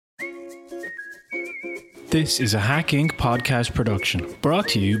This is a Hack Inc. podcast production, brought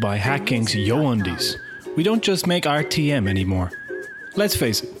to you by Hack Inc.'s Yo Undies. We don't just make RTM anymore. Let's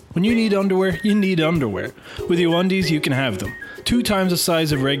face it, when you need underwear, you need underwear. With Yo Undies, you can have them. 2 times the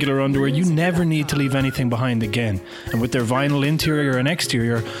size of regular underwear, you never need to leave anything behind again. And with their vinyl interior and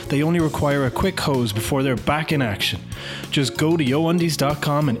exterior, they only require a quick hose before they're back in action. Just go to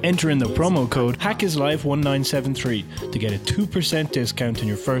youndies.com and enter in the promo code HACKISLIFE1973 to get a 2% discount on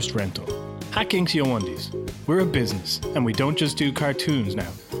your first rental. Hack Inc.'s Yo Undies. We're a business, and we don't just do cartoons now.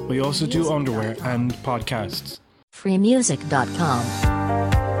 We also do underwear and podcasts. freemusic.com.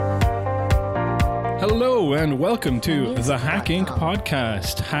 Hello and welcome to the Hack Inc.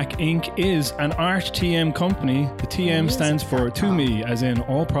 podcast. Hack Inc. is an RTM company. The TM stands for to me, as in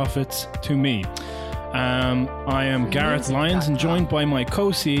all profits to me. I am Gareth Lyons and joined by my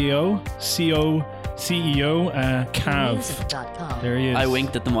co-CEO, CEO, Cav. There he is. I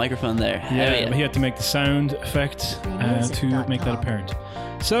winked at the microphone there. Yeah, but he had to make the sound effect to make that apparent.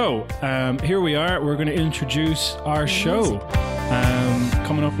 So, here we are. We're going to introduce our show.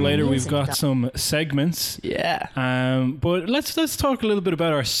 Coming up later, we've got some segments. Yeah. But let's talk a little bit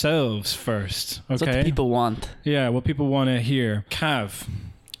about ourselves first. Okay. That's what the people want. Yeah, what people want to hear. Cav,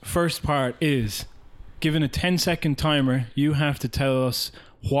 first part is, given a 10-second timer, you have to tell us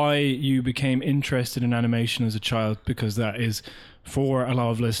why you became interested in animation as a child, because that is, for a lot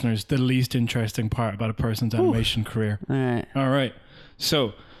of listeners, the least interesting part about a person's animation career. All right.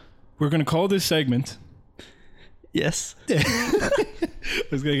 So, we're going to call this segment... Yes. I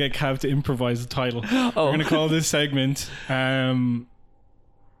was going to get Cav to improvise the title. We're going to call this segment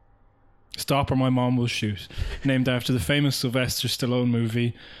Stop or My Mom Will Shoot, named after the famous Sylvester Stallone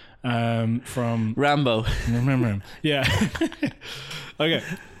movie from... Rambo. Remember him. Yeah. Okay,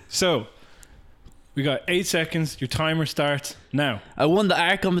 so we got 8 seconds. Your timer starts now. I won the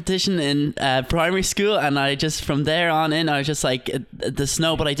art competition in primary school, and I just, from there on in, I was just like, the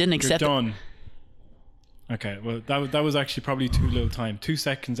snow, but I didn't accept You're done. Okay, well, that was actually probably too little time. 2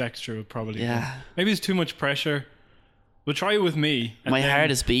 seconds extra would probably... Yeah. Maybe it's too much pressure. We'll try it with me. My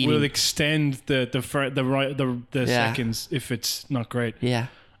heart is beating. We'll extend the seconds if it's not great. Yeah.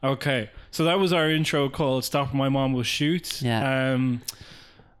 Okay, so that was our intro called Stop or My Mom Will Shoot. Yeah.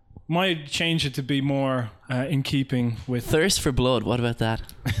 Might change it to be more in keeping with... Thirst for Blood, what about that?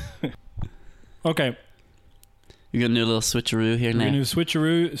 Okay. You're going to do a little switcheroo here now. We're going to do a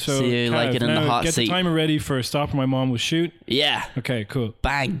switcheroo. So see you Cav, like it in the hot get seat. the timer ready for Stop or My Mom Will Shoot. Yeah. Okay, cool.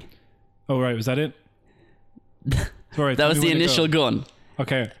 Bang. Oh, right, was that it? Sorry, that was the initial gun.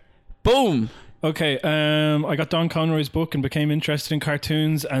 Okay. Boom. Okay, I got Don Conroy's book and became interested in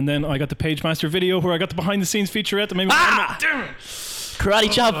cartoons, and then I got the Page Master video where I got the behind the scenes featurette that made me... Damn it!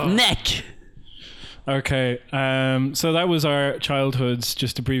 Karate chop neck. Okay, so that was our childhoods,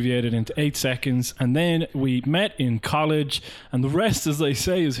 just abbreviated into 8 seconds, and then we met in college, and the rest, as they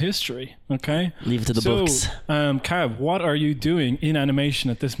say, is history. Okay, leave it to the books. Cav, what are you doing in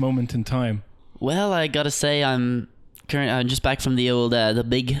animation at this moment in time? Well, I gotta say, I'm just back from the old, the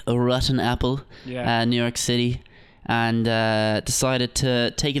big rotten apple, New York City, and decided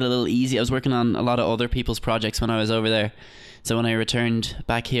to take it a little easy. I was working on a lot of other people's projects when I was over there, so when I returned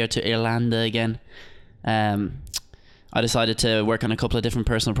back here to Irlanda again, I decided to work on a couple of different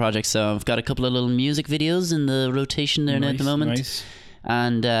personal projects. So I've got a couple of little music videos in the rotation there at the moment. Nice.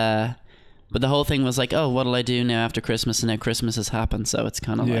 And but the whole thing was like, oh, what'll I do now after Christmas? And now Christmas has happened, so it's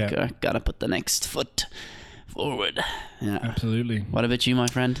kind of like I gotta put the next foot forward. Yeah, absolutely. What about you, my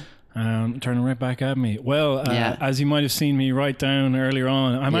friend? Turning right back at me. Well, as you might have seen me write down earlier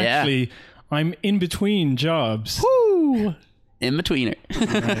on, I'm in between jobs. Woo! In betweener.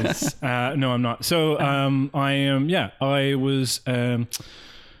 Nice. No, I'm not. So I am. I was.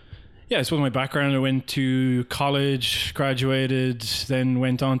 I suppose my background. I went to college, graduated, then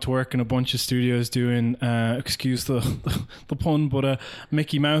went on to work in a bunch of studios doing, excuse the pun, but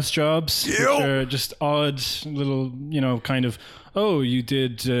Mickey Mouse jobs, which are just odd little, kind of. Oh, you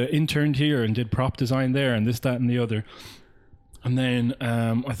did interned here and did prop design there and this, that, and the other, and then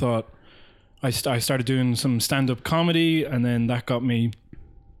I thought. I started doing some stand-up comedy, and then that got me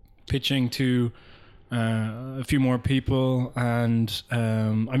pitching to a few more people. And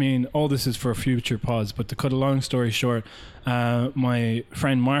all this is for future pods, but to cut a long story short, my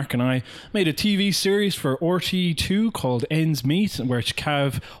friend Mark and I made a TV series for RT2 called Ends Meet, which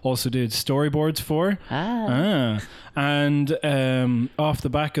Cav also did storyboards for. And off the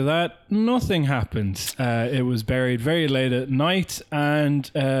back of that, nothing happened. It was buried very late at night and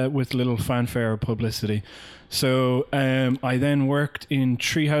with little fanfare or publicity. So I then worked in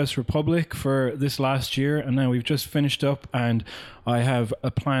Treehouse Republic for this last year, and now we've just finished up, and I have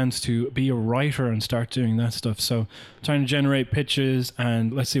plans to be a writer and start doing that stuff. So I'm trying to generate pitches,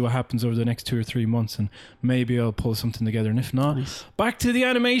 and let's see what happens over the next 2 or 3 months, and maybe I'll pull something together. And if not, back to the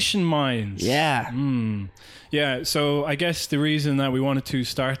animation mines. Yeah. Yeah, so I guess the reason that we wanted to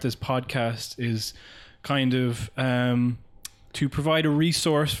start this podcast is kind of to provide a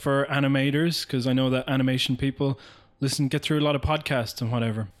resource for animators, because I know that animation people get through a lot of podcasts and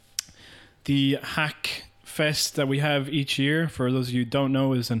whatever. The Hack Fest that we have each year, for those of you who don't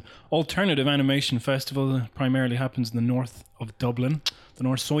know, is an alternative animation festival that primarily happens in the north of Dublin, the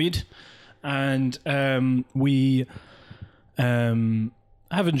north side. And we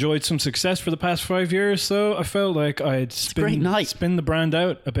have enjoyed some success for the past 5 years, so I felt like I'd spin the brand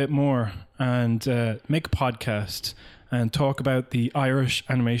out a bit more and make a podcast and talk about the Irish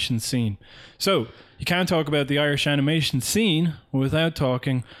animation scene. So you can't talk about the Irish animation scene without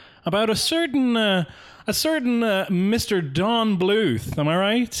talking about a certain Mr. Don Bluth. Am I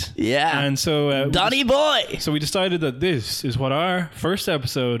right? Yeah. And so Donny boy. So we decided that this is what our first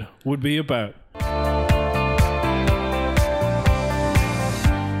episode would be about.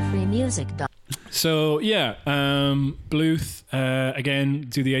 So yeah, Bluth again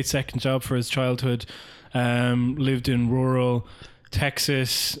do the 8-second job for his childhood. Lived in rural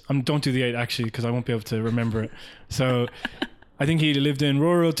Texas. Don't do the 8 actually, because I won't be able to remember it. So I think he lived in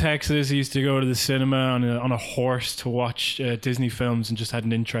rural Texas. He used to go to the cinema on a horse to watch Disney films and just had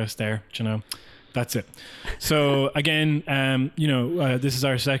an interest there. You know, that's it. So again, this is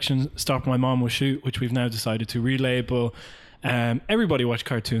our section, Stop My Mom Will Shoot, which we've now decided to relabel. Everybody watched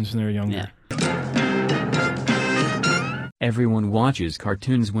cartoons when they were younger. Yeah. Everyone watches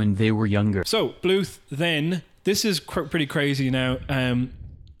cartoons when they were younger. So Bluth then, this is pretty crazy now.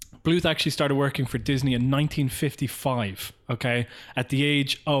 Bluth actually started working for Disney in 1955, okay, at the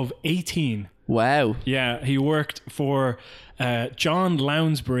age of 18. Wow. Yeah, he worked for John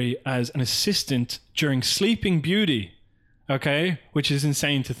Lounsbury as an assistant during Sleeping Beauty, okay, which is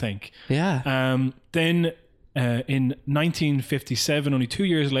insane to think. Yeah. Then in 1957, only 2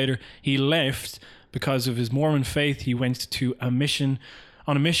 years later, he left because of his Mormon faith. He went to on a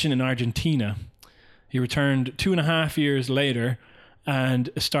mission in Argentina. He returned 2.5 years later and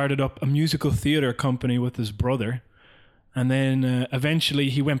started up a musical theater company with his brother. And then eventually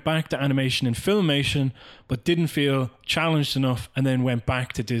he went back to animation and filmation, but didn't feel challenged enough, and then went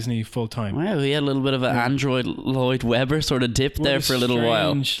back to Disney full time. Wow, he had a little bit of an Android Lloyd Webber sort of dip there for a little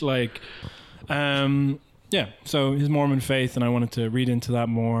while. Yeah, so his Mormon faith, and I wanted to read into that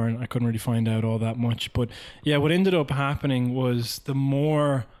more, and I couldn't really find out all that much. But yeah, what ended up happening was the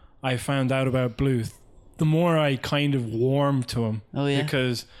more I found out about Bluth, the more I kind of warmed to him. Oh, yeah.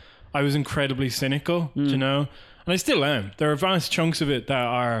 Because I was incredibly cynical, you know? And I still am. There are vast chunks of it that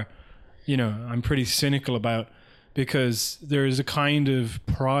are, I'm pretty cynical about, because there is a kind of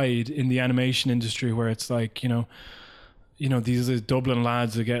pride in the animation industry where it's like, these are Dublin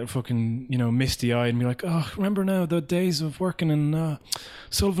lads that get fucking, misty-eyed and be like, oh, remember now the days of working in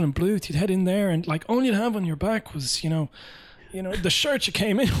Sullivan and Bluth? You'd head in there and like all you'd have on your back was, the shirt you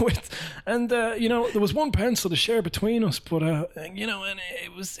came in with, and there was one pencil to share between us, but and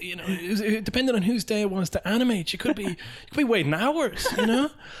it was, it depended on whose day it was to animate. You could be waiting hours, and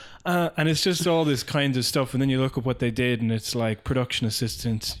it's just all this kind of stuff. And then you look up what they did, and it's like production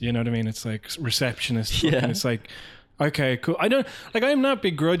assistant, you know what I mean? It's like receptionist, and it's like, okay, cool. I'm not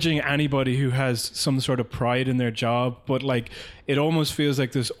begrudging anybody who has some sort of pride in their job, but like it almost feels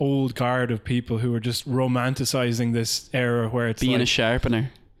like this old guard of people who are just romanticizing this era where it's being like, a sharpener.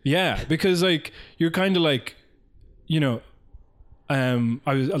 Yeah, because like you're kind of like,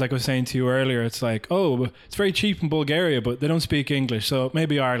 I was saying to you earlier, it's like, oh, it's very cheap in Bulgaria, but they don't speak English, so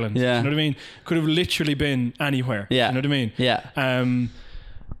maybe Ireland. Yeah. You know what I mean? Could have literally been anywhere. Yeah. You know what I mean? Yeah.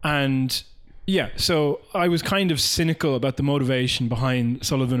 And yeah, so I was kind of cynical about the motivation behind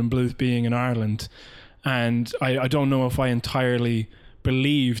Sullivan and Bluth being in Ireland. And I don't know if I entirely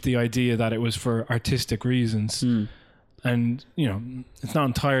believed the idea that it was for artistic reasons. And, it's not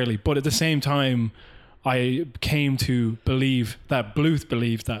entirely. But at the same time, I came to believe that Bluth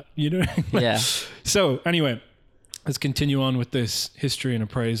believed that, Yeah. So anyway, let's continue on with this history and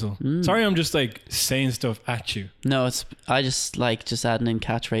appraisal. Sorry, I'm just like saying stuff at you. No, I just like adding in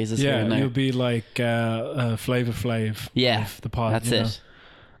catchphrases here and there. You'll be like Flavor Flav of the pod. That's it.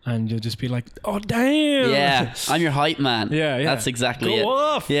 And you'll just be like, oh damn. Yeah, I'm your hype man. Yeah. That's exactly it. Go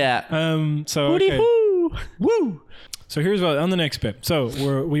off. Yeah. So Woody okay. Woo. So here's what on the next bit. So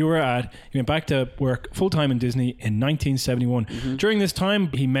he went back to work full time in Disney in 1971. During this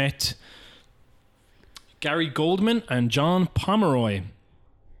time, he met Gary Goldman and John Pomeroy.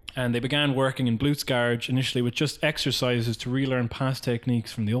 And they began working in Bluth's garage initially with just exercises to relearn past techniques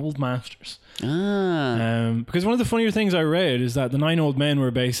from the old masters. Because one of the funnier things I read is that the 9 old men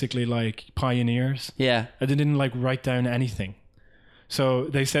were basically like pioneers. Yeah. And they didn't like write down anything. So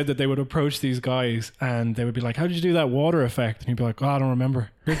they said that they would approach these guys and they would be like, how did you do that water effect? And he'd be like, oh, I don't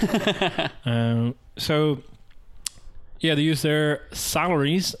remember. So yeah, they used their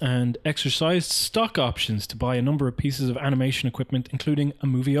salaries and exercised stock options to buy a number of pieces of animation equipment, including a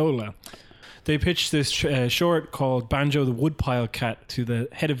moviola. They pitched this short called Banjo the Woodpile Cat to the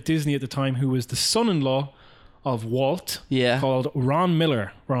head of Disney at the time, who was the son-in-law of Walt, called Ron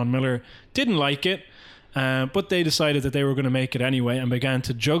Miller. Ron Miller didn't like it, but they decided that they were going to make it anyway and began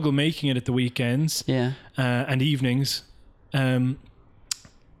to juggle making it at the weekends and evenings. And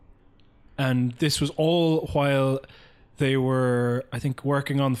this was all while they were, I think,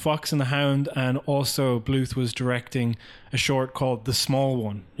 working on Fox and the Hound, and also Bluth was directing a short called The Small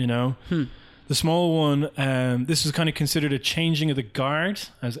One, you know? The Small One, this was kind of considered a changing of the guard,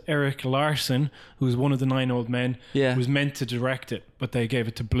 as Eric Larson, who was one of the 9 old men, was meant to direct it, but they gave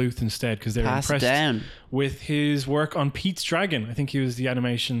it to Bluth instead because they were impressed with his work on Pete's Dragon. I think he was the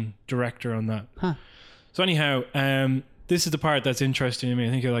animation director on that. So anyhow, this is the part that's interesting to me. I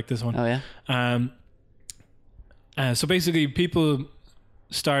think you'll like this one. Oh, yeah? So basically, people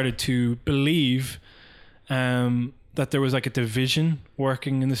started to believe that there was like a division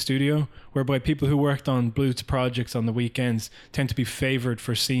working in the studio, whereby people who worked on Bluth's projects on the weekends tend to be favored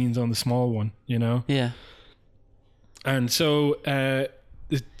for scenes on The Small One, you know? Yeah. And so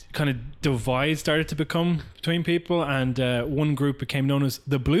this kind of divide started to become between people, and one group became known as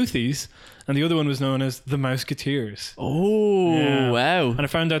the Bluthies, and the other one was known as the Mouseketeers. Oh, wow. And I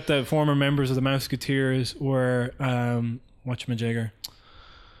found out that former members of the Mouseketeers were whatchamajigger,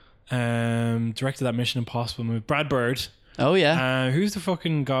 directed that Mission Impossible movie, Brad Bird. Oh, yeah. Who's the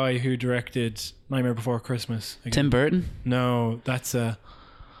fucking guy who directed Nightmare Before Christmas again? Tim Burton? No, that's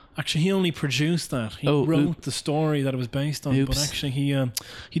actually, he only produced that. He wrote the story that it was based on. But actually, he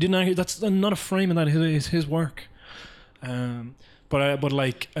didn't. That's not a frame of that. Is his work. But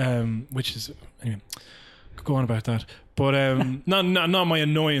which is anyway. Could go on about that. But not my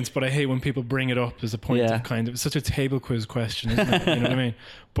annoyance. But I hate when people bring it up as a point of kind of, it's such a table quiz question, isn't it? You know what I mean?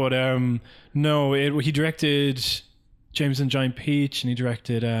 But he directed James and Giant Peach, and he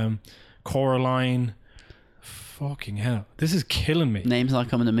directed Coraline. Fucking hell, this is killing me. Name's not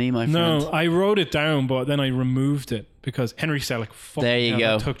coming to me, my friend. No, I wrote it down, but then I removed it because Henry Selick. There you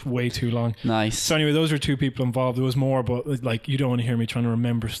go. That took way too long. Nice. So anyway, those were 2 people involved. There was more, but like, you don't want to hear me trying to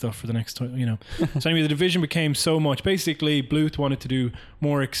remember stuff for the next time, you know. So anyway, the division became so much. Basically, Bluth wanted to do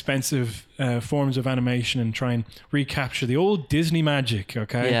more expensive forms of animation and try and recapture the old Disney magic.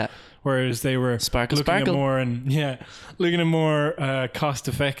 Okay. Yeah. Whereas they were looking at more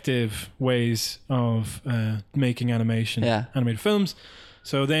cost-effective ways of making animation, animated films.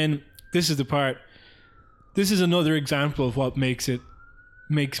 So then, this is the part. This is another example of what makes you're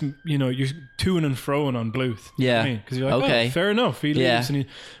to and froing on Bluth. Yeah, because you're like, okay, fair enough. He leaves,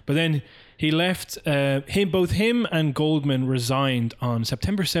 but then he left. Both him and Goldman resigned on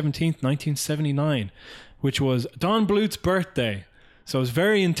September 17th, 1979, which was Don Bluth's birthday. So it was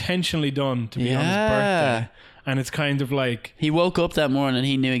very intentionally done to be on his birthday. And it's kind of like, he woke up that morning and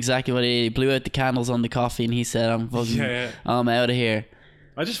he knew exactly what he blew out the candles on the coffee, and he said, I'm out of here.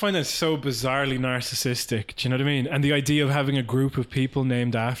 I just find that so bizarrely narcissistic. Do you know what I mean? And the idea of having a group of people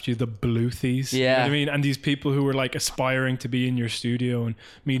named after you, the Bluthies. You know what I mean? And these people who were like aspiring to be in your studio and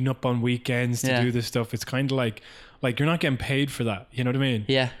meeting up on weekends to do this stuff. It's kind of like you're not getting paid for that. You know what I mean?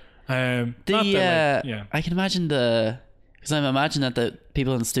 Yeah. I can imagine because I'm imagining that the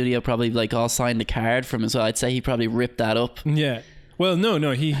people in the studio probably like all signed the card from him, so I'd say he probably ripped that up. Yeah. Well,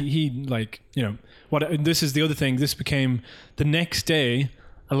 no, he like, you know, this is the other thing. This became, the next day,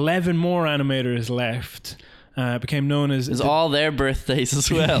 11 more animators left. Became known as... It's all their birthdays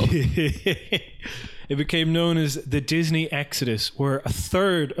as well. It became known as the Disney Exodus, where a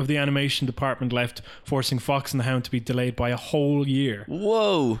third of the animation department left, forcing Fox and the Hound to be delayed by a whole year.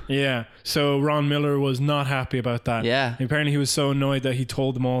 Whoa. Yeah. So Ron Miller was not happy about that. Yeah. And apparently he was so annoyed that he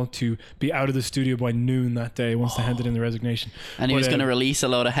told them all to be out of the studio by noon that day once they handed in the resignation. And he was going to release a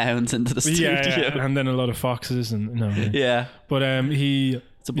load of hounds into the studio. Yeah, and then a lot of foxes and But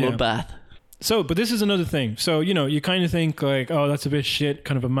it's a bloodbath. So, but this is another thing. So, you know, you kind of think like, oh, that's a bit shit,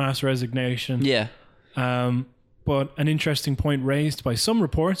 kind of a mass resignation. Yeah. But an interesting point raised by some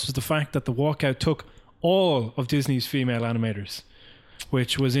reports was the fact that the walkout took all of Disney's female animators,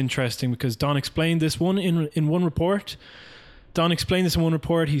 which was interesting because Don explained this one in one report.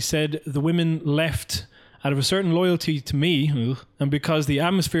 He said the women left out of a certain loyalty to me, and because the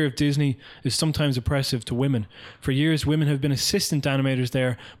atmosphere of Disney is sometimes oppressive to women. For years, women have been assistant animators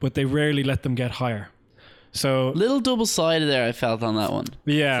there, but they rarely let them get higher. So little double-sided there, I felt on that one.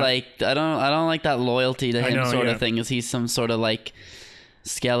 Yeah, it's like I don't like that loyalty to him know, of thing. Is he some sort of like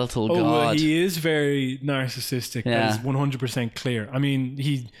skeletal god? Well, he is very narcissistic. Yeah. That is 100% clear. I mean,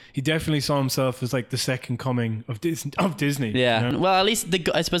 he definitely saw himself as like the second coming of Disney. Yeah. You know? Well, at least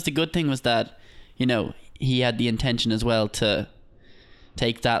I suppose the good thing was that, you know, he had the intention as well to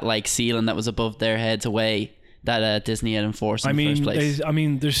take that like ceiling that was above their heads away that Disney had enforced in the first place.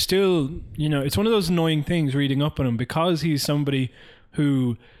 There's still, you know, it's one of those annoying things reading up on him, because he's somebody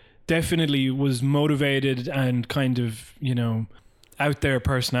who definitely was motivated and kind of, you know, out there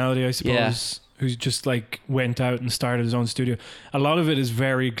personality, I suppose, who's just like went out and started his own studio. A lot of it is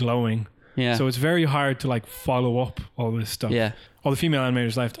very glowing. Yeah. So it's very hard to like follow up all this stuff. Yeah. All the female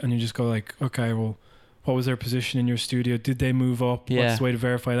animators left, and you just go like, okay, well, what was their position in your studio? Did they move up? Yeah. What's the way to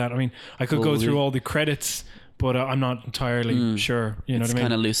verify that? I mean, I could go through all the credits, but I'm not entirely sure. You know what I mean? It's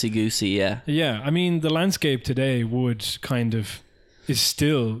kind of loosey-goosey, yeah. Yeah. I mean, the landscape today is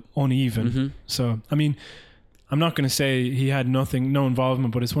still uneven. Mm-hmm. So, I mean, I'm not going to say he had no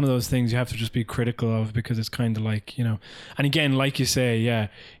involvement, but it's one of those things you have to just be critical of, because it's kind of like, you know, and again, like you say, yeah,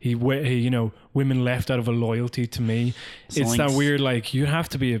 he you know, women left out of a loyalty to me. Zoinks. It's that weird, like, you have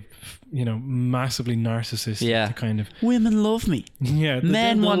to be you know, massively narcissistic to kind of... Women love me. Yeah.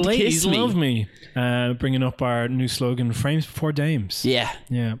 Men want to kiss me. love me. Bringing up our new slogan, Frames Before Dames. Yeah.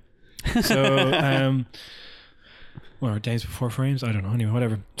 Yeah. So, or Dames Before Frames? I don't know. Anyway,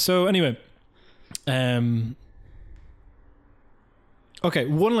 whatever. So, anyway... Okay,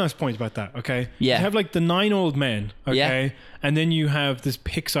 one last point about that, okay? Yeah. You have like the 9 old men, okay? Yeah. And then you have this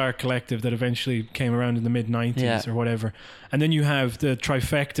Pixar collective that eventually came around in the mid-90s or whatever. And then you have the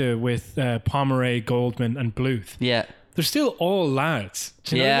trifecta with Pomeroy, Goldman, and Bluth. Yeah. They're still all lads.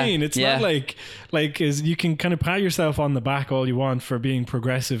 Do you know what I mean? It's not like as you can kind of pat yourself on the back all you want for being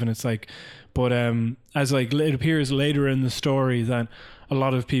progressive, and it's like, but as like it appears later in the story that a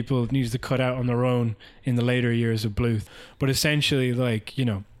lot of people needed to cut out on their own in the later years of Bluth. But essentially, like, you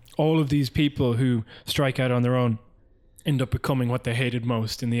know, all of these people who strike out on their own end up becoming what they hated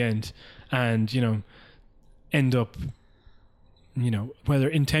most in the end, and, you know, end up, you know, whether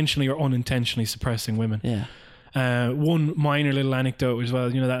intentionally or unintentionally suppressing women. Yeah. One minor little anecdote as well,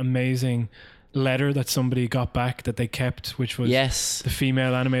 you know, that amazing letter that somebody got back that they kept, which was the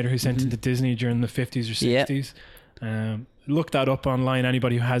female animator who sent it to Disney during the 50s or 60s. Look that up online,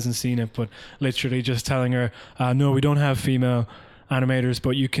 anybody who hasn't seen it, but literally just telling her, no, we don't have female animators,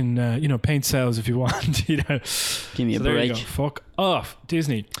 but you can, you know, paint cells if you want. You know, give me a there break. You go. Fuck off,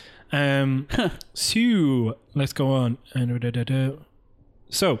 Disney. So let's go on.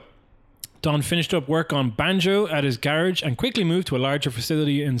 So Don finished up work on Banjo at his garage and quickly moved to a larger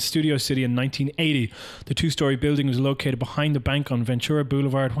facility in Studio City in 1980. The 2-story building was located behind the bank on Ventura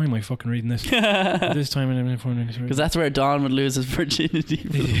Boulevard. Why am I fucking reading this? This time because that's where Don would lose his virginity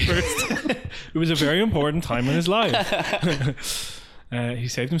for the first time. It was a very important time in his life. He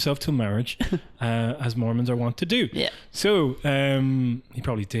saved himself till marriage, as Mormons are wont to do. Yeah. So he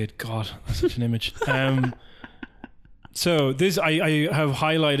probably did. God, that's such an image. So this, I have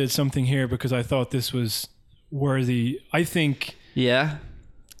highlighted something here because I thought this was worthy. I think... Yeah,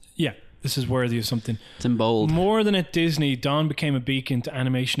 this is worthy of something. It's in bold. More than at Disney, Don became a beacon to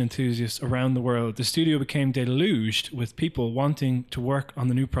animation enthusiasts around the world. The studio became deluged with people wanting to work on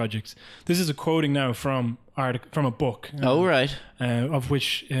the new projects. This is a quoting now from a book. Oh, right. Of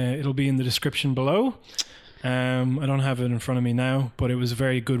which it'll be in the description below. I don't have it in front of me now, but it was a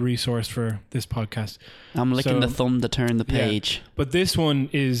very good resource for this podcast. I'm licking the thumb to turn the page. Yeah. But this one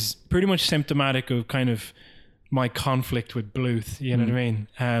is pretty much symptomatic of kind of my conflict with Bluth. You know what I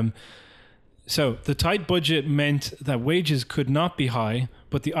mean? So the tight budget meant that wages could not be high,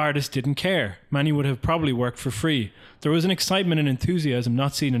 but the artists didn't care. Many would have probably worked for free. There was an excitement and enthusiasm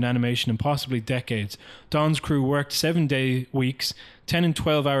not seen in animation in possibly decades. Don's crew worked 7-day weeks, 10 and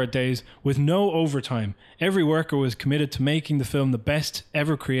 12-hour days, with no overtime. Every worker was committed to making the film the best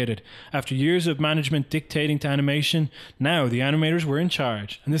ever created. After years of management dictating to animation, now the animators were in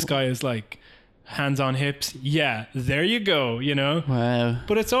charge. And this guy is like, hands on hips, yeah, there you go, you know? Wow.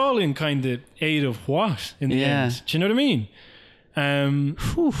 But it's all in kind of aid of what in the end? Do you know what I mean?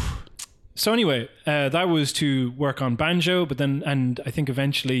 So anyway, that was to work on Banjo, but then, and I think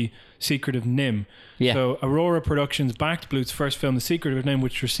eventually Secret of Nim. Yeah. So Aurora Productions backed Bluth's first film, The Secret of Nim,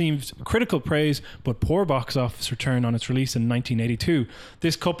 which received critical praise but poor box office return on its release in 1982.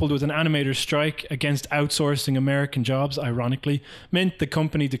 This, coupled with an animator's strike against outsourcing American jobs, ironically, meant the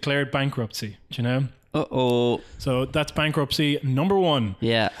company declared bankruptcy. Do you know? Uh-oh. So that's bankruptcy number 1.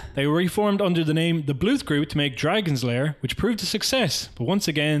 Yeah. They were reformed under the name The Bluth Group to make Dragon's Lair, which proved a success. But once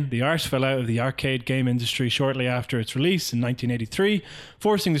again, the arse fell out of the arcade game industry shortly after its release in 1983,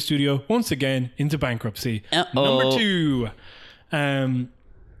 forcing the studio once again into bankruptcy. Number 2.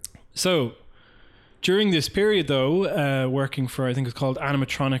 So during this period, though, working for, I think it's called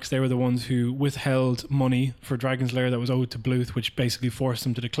Animatronics, they were the ones who withheld money for Dragon's Lair that was owed to Bluth, which basically forced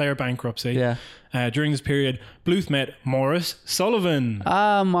them to declare bankruptcy. Yeah. During this period, Bluth met Morris Sullivan.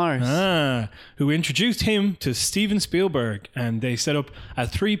 Morris. Who introduced him to Steven Spielberg, and they set up a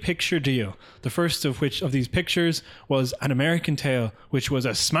 3-picture deal. The first of these pictures was An American Tail, which was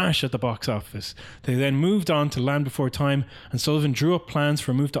a smash at the box office. They then moved on to Land Before Time, and Sullivan drew up plans for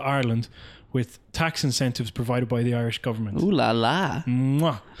a move to Ireland with tax incentives provided by the Irish government. Ooh la la.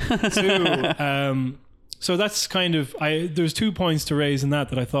 Mwah. So that's kind of, there's 2 points to raise in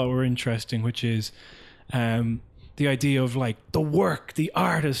that I thought were interesting, which is the idea of like the work, the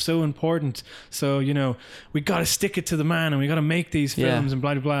art is so important. So, we got to stick it to the man and we got to make these films and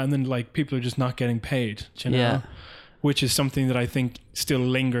blah, blah, blah. And then like people are just not getting paid, Yeah. Which is something that I think still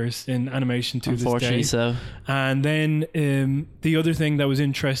lingers in animation to this day. Unfortunately so. And then the other thing that was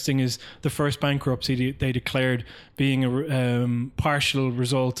interesting is the first bankruptcy they declared being a partial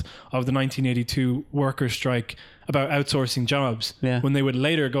result of the 1982 workers' strike about outsourcing jobs. Yeah. When they would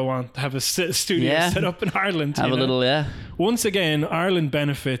later go on to have a studio set up in Ireland. Have a little, Once again, Ireland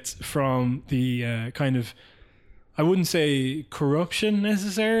benefits from the kind of, I wouldn't say corruption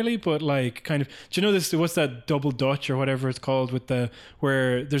necessarily, but like kind of, do you know this, what's that double Dutch or whatever it's called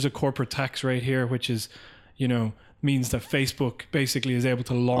where there's a corporate tax rate here, which is, means that Facebook basically is able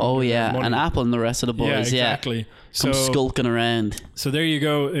to launder money. And Apple and the rest of the boys, exactly. Come skulking around. So there you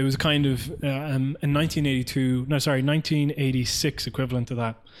go. It was kind of in 1986 equivalent to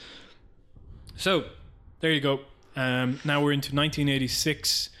that. So there you go. Now we're into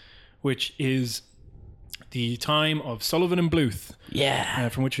 1986, which is the time of Sullivan and Bluth. Yeah.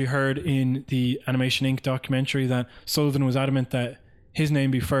 From which we heard in the Animation Inc. documentary that Sullivan was adamant that his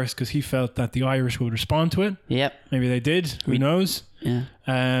name be first because he felt that the Irish would respond to it. Yep. Maybe they did. Who knows? Yeah.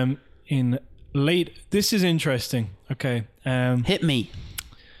 This is interesting. Okay. Hit me.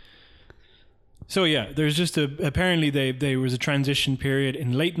 So yeah, there's just apparently there was a transition period.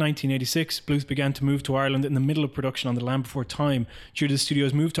 In late 1986, Bluth began to move to Ireland in the middle of production on The Land Before Time. Due to the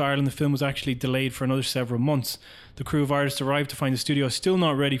studio's move to Ireland, the film was actually delayed for another several months. The crew of artists arrived to find the studio still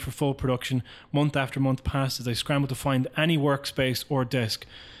not ready for full production. Month after month passed as they scrambled to find any workspace or desk,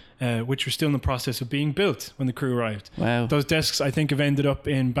 which were still in the process of being built when the crew arrived. Wow. Those desks, I think, have ended up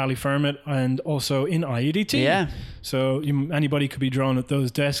in Ballyfermot and also in IEDT. Yeah. So anybody could be drawn at those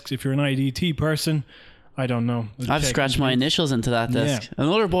desks. If you're an IEDT person, I don't know. I've scratched my initials into that desk. Yeah.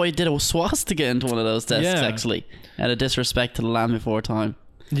 Another boy did a swastika into one of those desks, actually. Out of disrespect to The Land Before Time.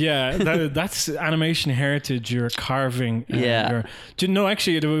 Yeah, that's animation heritage. You're carving.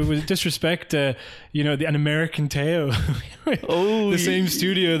 Actually, it was disrespect. An American Tail. The same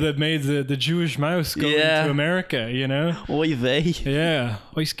studio that made the Jewish mouse go to America. Oy vey. Yeah,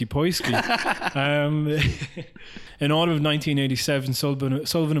 oisky poisky. In autumn of 1987,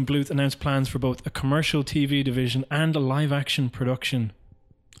 Sullivan and Bluth announced plans for both a commercial TV division and a live-action production.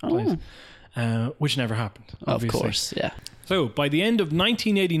 Which never happened. Obviously. Of course, yeah. So, by the end of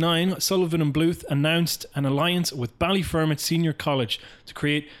 1989, Sullivan and Bluth announced an alliance with Ballyfermot Senior College to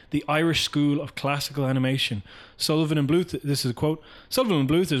create the Irish School of Classical Animation. Sullivan and Bluth, this is a quote, Sullivan and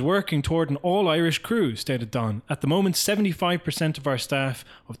Bluth is working toward an all-Irish crew, stated Don. At the moment, 75% of our staff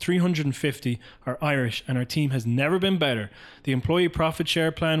of 350 are Irish, and our team has never been better. The employee profit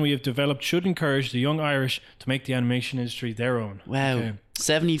share plan we have developed should encourage the young Irish to make the animation industry their own. Wow. Okay.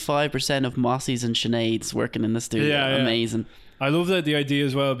 75% of Mossies and Sineads working in the studio. Yeah. Amazing. I love the idea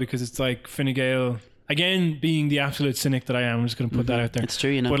as well, because it's like Fine Gael, again, being the absolute cynic that I am, I'm just going to put that out there. It's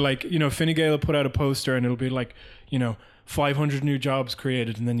true, But Fine Gael will put out a poster and it'll be like, 500 new jobs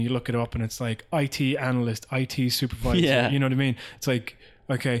created, and then you look it up and it's like IT analyst, IT supervisor. Yeah. You know what I mean? It's like,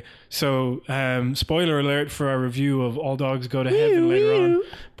 okay, so spoiler alert for our review of All Dogs Go to Heaven later on.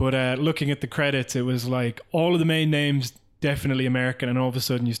 But looking at the credits, it was like all of the main names definitely American, and all of a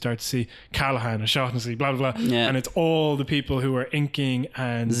sudden you start to see Callahan, O'Shaughnessy, blah blah blah, and it's all the people who were inking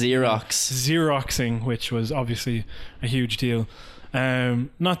and Xeroxing, which was obviously a huge deal.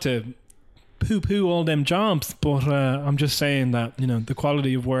 Not to poo-poo all them jobs, but I'm just saying that the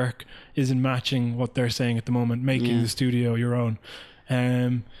quality of work isn't matching what they're saying at the moment, making the studio your own.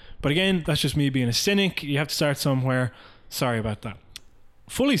 But again, that's just me being a cynic. You have to start somewhere. Sorry about that.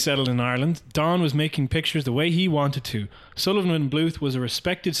 Fully settled in Ireland, Don was making pictures the way he wanted to. Sullivan and Bluth was a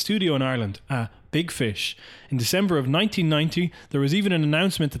respected studio in Ireland, a big fish. In December of 1990, there was even an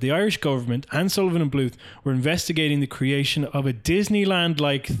announcement that the Irish government and Sullivan and Bluth were investigating the creation of a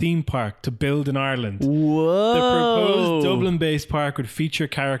Disneyland-like theme park to build in Ireland. Whoa. The proposed Dublin-based park would feature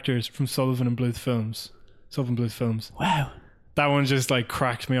characters from Sullivan and Bluth films. Wow. That one just like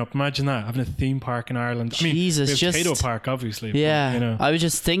cracked me up. Imagine that, having a theme park in Ireland. Jesus, we have just Tato Park, obviously. Yeah, but, you know. I was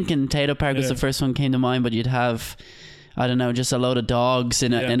just thinking Tato Park was the first one came to mind, but you'd have, I don't know, just a load of dogs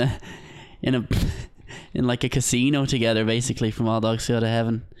in like a casino together, basically, from All Dogs Go to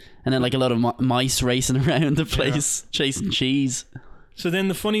Heaven, and then like a lot of mice racing around the place chasing cheese. So then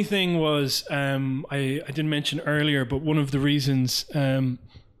the funny thing was, I didn't mention earlier, but one of the reasons.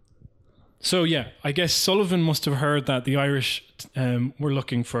 So yeah, I guess Sullivan must have heard that the Irish were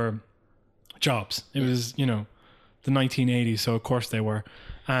looking for jobs. It was, the 1980s, so of course they were.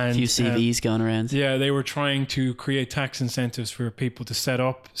 And a few CVs going around. Yeah, they were trying to create tax incentives for people to set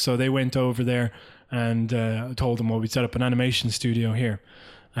up. So they went over there and told them, well, we'd set up an animation studio here.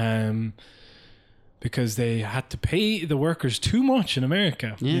 Because they had to pay the workers too much in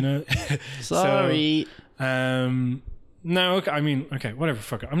America, Sorry. No, okay, whatever,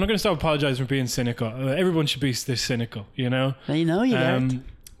 fuck it. I'm not going to stop apologizing for being cynical. Everyone should be this cynical, I know you don't.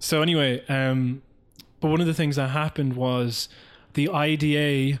 So anyway, but one of the things that happened was the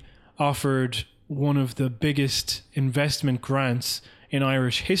IDA offered one of the biggest investment grants in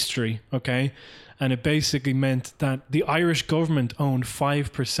Irish history, okay? And it basically meant that the Irish government owned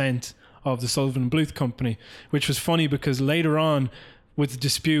 5% of the Sullivan and Bluth company, which was funny because later on, with the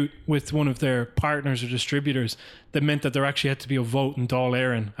dispute with one of their partners or distributors, that meant that there actually had to be a vote in Dáil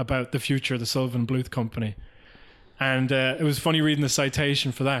Éireann about the future of the Sullivan and Bluth company. And it was funny reading the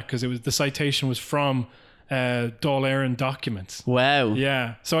citation for that, because the citation was from Dáil Éireann documents. Wow.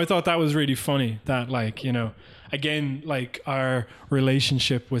 Yeah. So I thought that was really funny that, again, our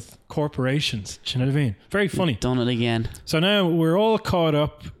relationship with corporations. Do you know what I mean? Very funny. Done it again. So now we're all caught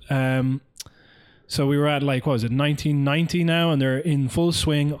up. So we were at 1990 now, and they're in full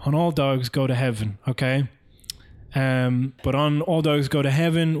swing on All Dogs Go to Heaven, okay? But on All Dogs Go to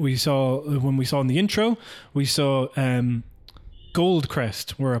Heaven, when we saw in the intro, we saw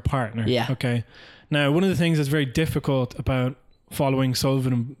Goldcrest were a partner, okay? Now, one of the things that's very difficult about following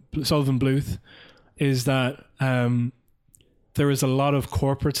Sullivan Bluth is that there is a lot of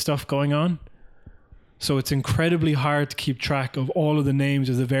corporate stuff going on. So it's incredibly hard to keep track of all of the names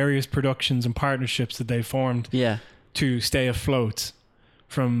of the various productions and partnerships that they formed to stay afloat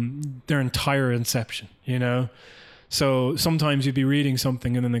from their entire inception, So sometimes you'd be reading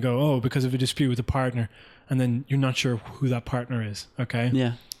something and then they go, oh, because of a dispute with a partner, and then you're not sure who that partner is, okay?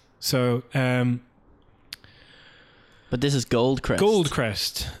 Yeah. So... but this is Goldcrest.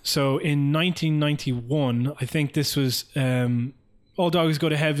 Goldcrest. So in 1991, I think this was... All Dogs Go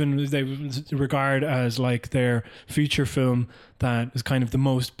to Heaven, they regard as their feature film that is kind of the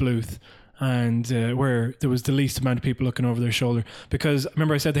most Bluth, and where there was the least amount of people looking over their shoulder. Because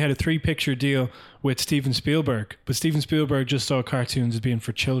remember I said they had a 3-picture deal with Steven Spielberg, but Steven Spielberg just saw cartoons as being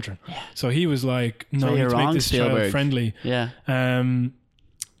for children. Yeah. So he was like, no, we need to make this child friendly. Yeah.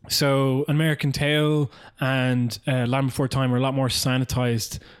 So American Tail and Land Before Time are a lot more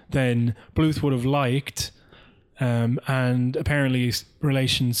sanitized than Bluth would have liked. And apparently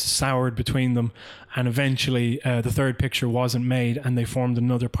relations soured between them, and eventually the third picture wasn't made, and they formed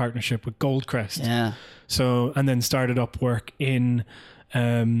another partnership with Goldcrest. Yeah. So, and then started up work in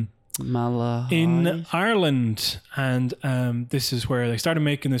Ireland, and this is where they started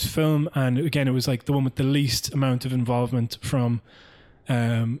making this film. And again, it was the one with the least amount of involvement from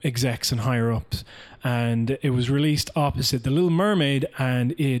execs and higher ups, and it was released opposite The Little Mermaid,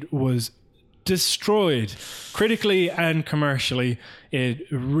 and it was destroyed critically and commercially.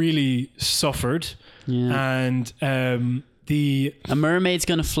 It really suffered. And a mermaid's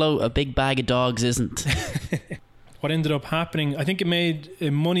gonna float, a big bag of dogs isn't. What ended up happening, I think it made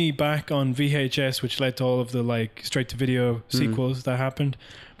money back on VHS, which led to all of the straight to video sequels that happened.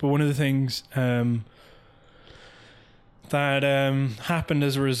 But one of the things that happened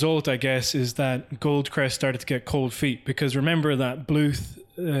as a result, I guess, is that Goldcrest started to get cold feet, because remember that Bluth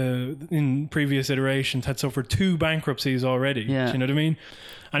in previous iterations had suffered 2 bankruptcies already. Do you know what I mean?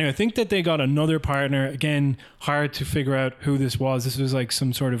 Anyway, I think that they got another partner. Again, hard to figure out who this was. This was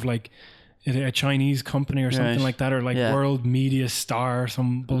some sort of a Chinese company or something like that, or World Media Star or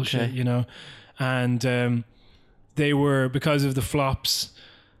some bullshit, And they were, because of the flops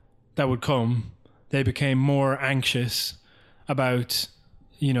that would come, they became more anxious about,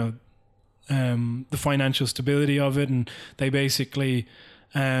 the financial stability of it, and they basically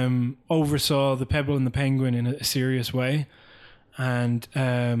oversaw The Pebble and the Penguin in a serious way, and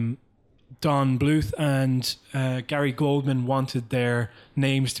Don Bluth and Gary Goldman wanted their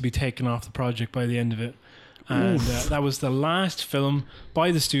names to be taken off the project by the end of it. And that was the last film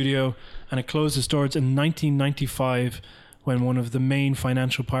by the studio, and it closed its doors in 1995 when one of the main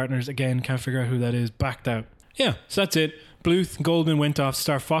financial partners, again, can't figure out who that is, backed out. Yeah, so that's it. Bluth and Goldman went off to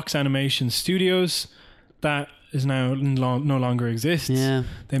start Fox Animation Studios. That is now no longer exists. Yeah.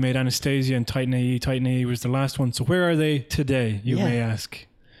 They made Anastasia and Titan AE. Titan AE was the last one. So where are they today, you may ask?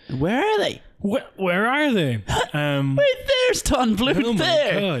 Where are they? Where are they? Wait, there's Don Bluth oh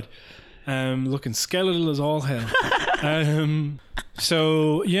there. My God. Looking skeletal as all hell.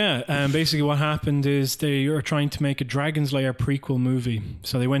 Basically what happened is they are trying to make a Dragon's Lair prequel movie.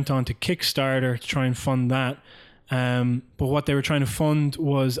 So they went on to Kickstarter to try and fund that. But what they were trying to fund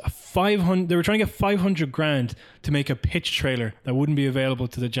was they were trying to get $500,000 to make a pitch trailer that wouldn't be available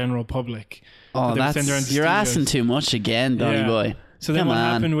to the general public. Oh, you're asking too much again, Donny boy. So then what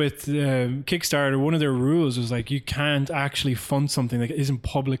happened with Kickstarter, one of their rules was like, you can't actually fund something that isn't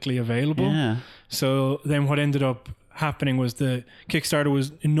publicly available. Yeah. So then what ended up happening was the Kickstarter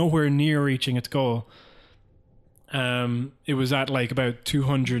was nowhere near reaching its goal. It was at like about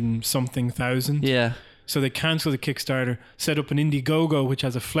 200 and something thousand. Yeah. So they cancelled the Kickstarter, set up an Indiegogo, which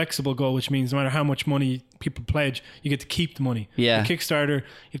has a flexible goal, which means no matter how much money people pledge, you get to keep the money. Yeah. The Kickstarter,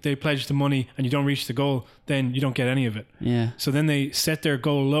 if they pledge the money and you don't reach the goal, then you don't get any of it. Yeah. So then they set their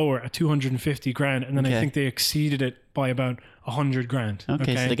goal lower at $250,000, and then I think they exceeded it by about $100,000.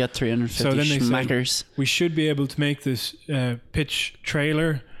 Okay, so they got 350. So then they said, we should be able to make this pitch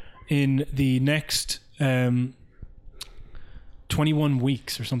trailer in the next 21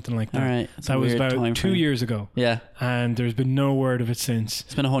 weeks or something like that. All right. That was about 2 years ago. Yeah. And there's been no word of it since.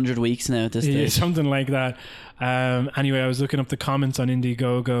 It's been 100 weeks now at this stage. Yeah, something like that. Anyway, I was looking up the comments on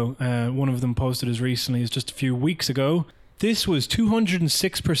Indiegogo. One of them posted as recently as just a few weeks ago. This was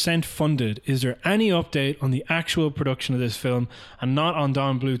 206% funded. Is there any update on the actual production of this film and not on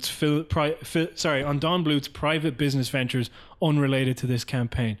Don Bluth's private business ventures unrelated to this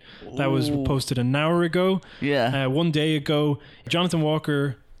campaign? That was posted an hour ago. Yeah. 1 day ago, Jonathan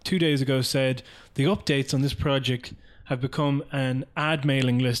Walker 2 days ago said the updates on this project have become an ad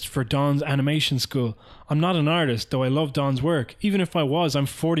mailing list for Don's animation school. I'm not an artist, though I love Don's work. Even if I was, I'm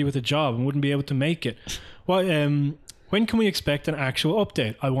 40 with a job and wouldn't be able to make it. Well, when can we expect an actual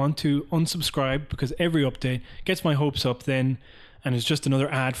update? I want to unsubscribe because every update gets my hopes up then, and it's just another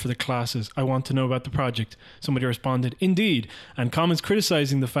ad for the classes. I want to know about the project. Somebody responded, indeed, and comments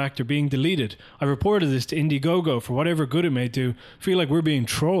criticizing the fact they're being deleted. I reported this to Indiegogo for whatever good it may do. Feel like we're being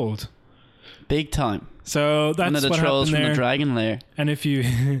trolled. Big time. So that's one of the what trolls happened from there. the Dragon Lair. And if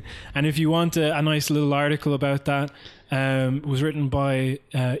you want a nice little article about that, it was written by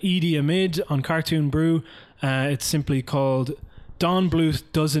Edie Amid on Cartoon Brew. It's simply called Don Bluth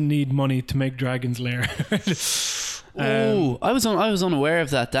doesn't need money to make Dragon's Lair. I was unaware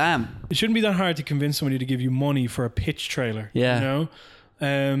of that. Damn. It shouldn't be that hard to convince somebody to give you money for a pitch trailer. Yeah. You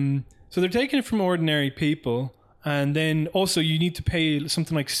know? So they're taking it from ordinary people, and then also you need to pay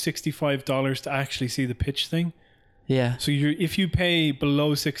something like $65 to actually see the pitch thing. Yeah. So if you pay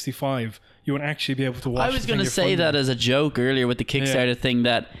below $65, you won't actually be able to watch. I was going to say that as a joke earlier with the Kickstarter thing,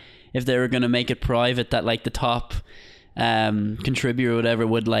 that if they were going to make it private, that like the top contributor or whatever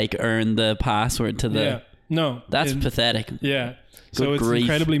would like earn the password to the... Yeah. No. That's pathetic. Yeah. So it's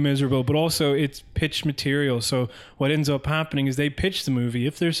incredibly miserable, but also it's pitch material. So what ends up happening is they pitch the movie.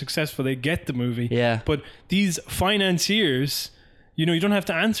 If they're successful, they get the movie. Yeah. But these financiers, you don't have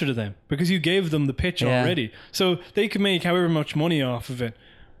to answer to them because you gave them the pitch already. So they can make however much money off of it,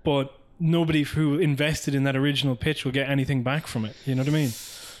 but nobody who invested in that original pitch will get anything back from it. You know what I mean?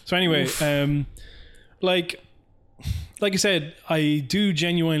 So anyway, like I said, I do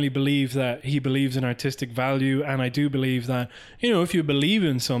genuinely believe that he believes in artistic value, and I do believe that, if you believe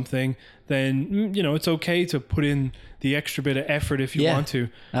in something, then, it's okay to put in the extra bit of effort if you want to.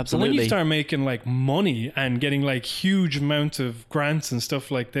 Absolutely. But when you start making like money and getting like huge amounts of grants and stuff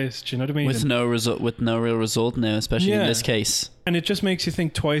like this, do you know what I mean? With no real result now, especially in this case. And it just makes you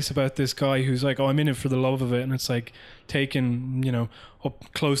think twice about this guy who's like, I'm in it for the love of it, and it's like taking,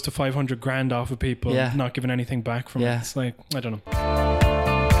 up close to $500,000 off of people, not giving anything back from it. It's like, I don't know.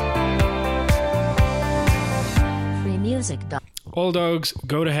 Free music. All Dogs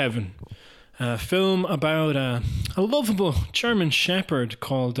Go to Heaven. A film about a lovable German shepherd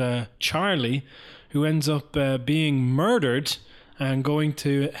called Charlie, who ends up being murdered and going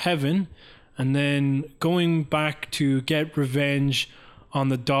to heaven, and then going back to get revenge on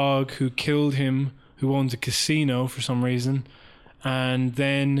the dog who killed him, who owns a casino for some reason. And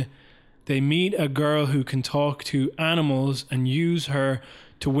then they meet a girl who can talk to animals and use her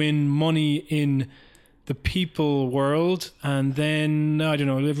to win money in the people world, and then I don't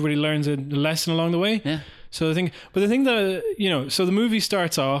know, everybody learns a lesson along the way. Yeah. So the thing that so the movie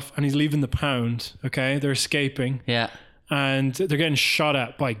starts off and he's leaving the pound. Okay, they're escaping. Yeah. And they're getting shot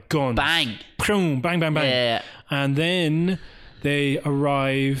at by guns. Bang. Boom, bang, bang, bang. Yeah. And then they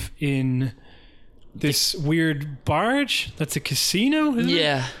arrive in this weird barge that's a casino, isn't it?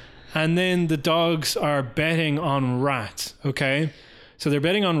 Yeah. And then the dogs are betting on rats, okay? So they're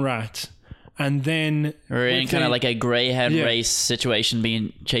betting on rats. And then We're in kind of like a greyhound Yeah. race situation,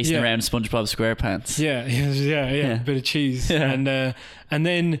 being chasing Yeah. around SpongeBob SquarePants. Yeah, a bit of cheese. Yeah. And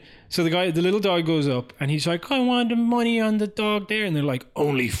then so the little dog goes up and he's like, I want the money on the dog there. And they're like,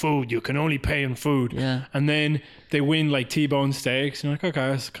 only food. You can only pay in food. Yeah. And then they win like T-bone steaks. And you're like,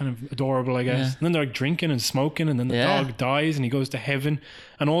 okay, that's kind of adorable, I guess. Yeah. And then they're like drinking and smoking. And then the Yeah. dog dies and he goes to heaven.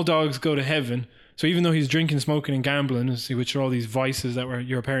 And all dogs go to heaven. So even though he's drinking, smoking, and gambling, which are all these vices that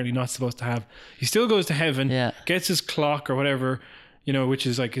you're apparently not supposed to have, he still goes to heaven, Yeah. gets his clock or whatever, which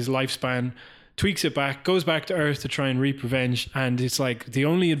is like his lifespan, tweaks it back, goes back to Earth to try and reap revenge. And it's like the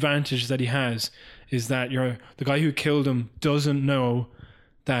only advantage that he has is that the guy who killed him doesn't know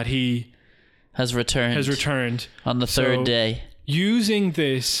that he Has returned on the third So, day. Using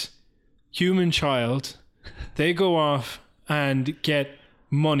this human child, they go off and get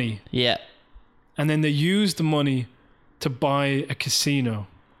money. Yeah. And then they use the money to buy a casino.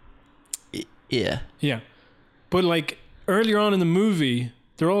 Yeah. Yeah. But like earlier on in the movie,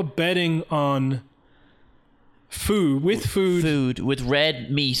 they're all betting on food. Food with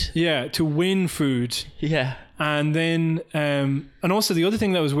red meat. Yeah, to win food. Yeah. And then, and also the other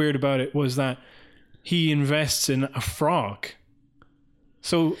thing that was weird about it was that he invests in a frog.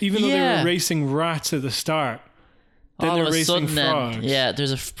 So even though they Yeah. were racing rats at the start, then All they're of a racing sudden, frogs. yeah,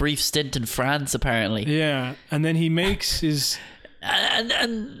 there's a brief stint in France apparently. Yeah, and then he makes his... And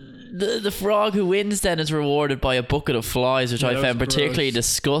the frog who wins then is rewarded by a bucket of flies, which Yeah, I that found was particularly gross.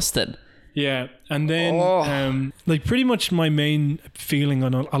 disgusting. Yeah, and then Oh. like pretty much my main feeling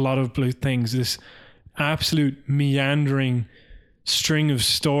on a lot of Bluth things, this absolute meandering string of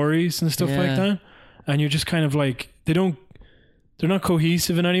stories and stuff like Yeah. that, and you're just kind of like they're not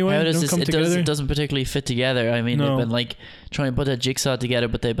cohesive in any way. How They does don't this? come together. It doesn't particularly fit together. I mean, No. they've been like trying to put a jigsaw together,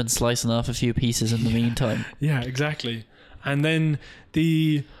 but they've been slicing off a few pieces in the meantime. Yeah, exactly. And then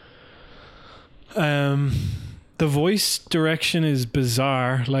the voice direction is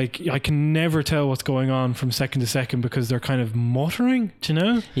bizarre. Like I can never tell what's going on from second to second because they're kind of muttering. Do you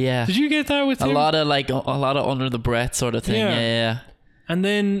know? Yeah, Did you get that with a him? lot of under the breath sort of thing. Yeah. Yeah. And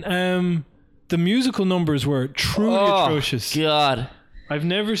then the musical numbers were truly atrocious. God. I've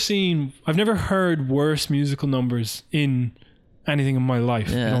never heard worse musical numbers in anything in my life.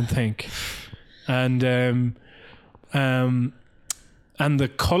 I Yeah. don't think. And the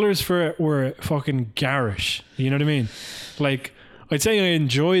colors for it were fucking garish. You know what I mean? Like I'd say I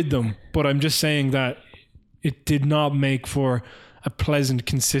enjoyed them, but I'm just saying that it did not make for a pleasant,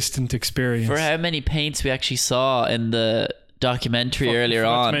 consistent experience. For how many paints we actually saw in the documentary earlier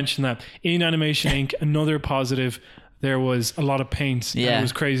Forgot on. to mention that in Animation Inc. Another positive. There was a lot of paints. Yeah. And it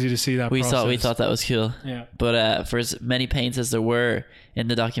was crazy to see that. We process. thought that was cool. Yeah. But for as many paints as there were in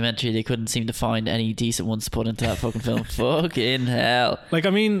the documentary, they couldn't seem to find any decent ones to put into that fucking film. Fucking hell. Like, I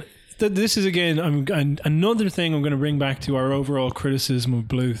mean, this is again, another thing I'm going to bring back to our overall criticism of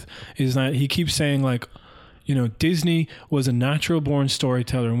Bluth is that he keeps saying like, Disney was a natural born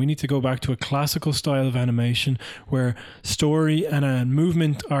storyteller and we need to go back to a classical style of animation where story and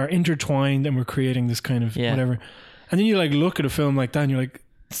movement are intertwined and we're creating this kind of whatever. And then you like look at a film like that and you're like,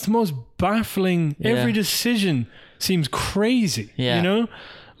 it's the most baffling. Yeah. Every decision seems crazy. Yeah.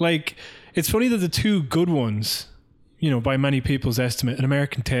 Like it's funny that the two good ones, by many people's estimate, An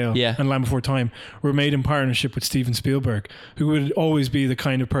American Tale and Land Before Time, were made in partnership with Steven Spielberg, who would always be the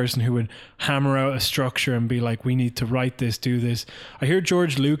kind of person who would hammer out a structure and be like, we need to write this, do this. I hear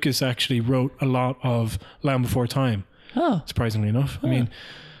George Lucas actually wrote a lot of Land Before Time. Oh. Surprisingly enough. I mean,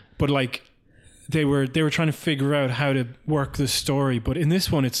 but like they were trying to figure out how to work the story. But in this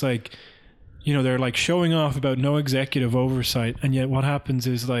one, it's like, they're like showing off about no executive oversight. And yet what happens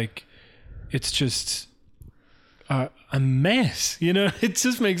is like, it's just a mess, it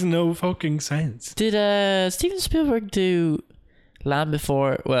just makes no fucking sense. Did Steven Spielberg do Land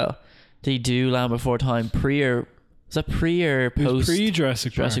Before Time pre or post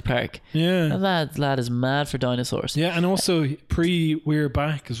Pre-Jurassic Park? Yeah. And that lad is mad for dinosaurs. Yeah, and also pre-We're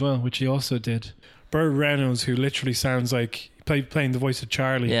Back as well, which he also did. Burt Reynolds, who literally sounds like playing the voice of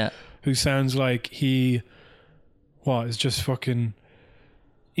Charlie, Yeah. who sounds like he is just fucking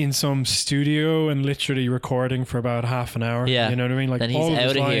in some studio and literally recording for about half an hour. Yeah. You know what I mean? Like Then he's all of out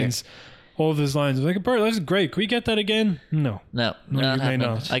his of here. lines. All of his lines. I was like, Bert, that's great. Can we get that again? No. No, No, not you may happening.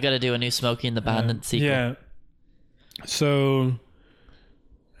 not. I got to do a new Smokey and the Bandit sequel. Yeah. So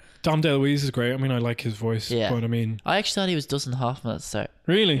Dom DeLuise is great. I mean, I like his voice. Yeah. But I mean, I actually thought he was Dustin Hoffman at the start.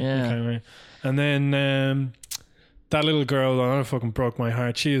 really? Yeah. Okay, right. And then that little girl, that fucking broke my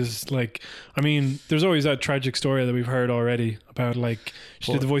heart. She is like, I mean, there's always that tragic story that we've heard already about, like,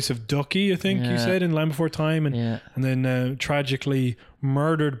 she did the voice of Ducky, I think you Yeah. said, in Land Before Time, and Yeah. and then tragically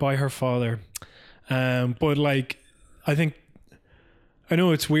murdered by her father. But like, I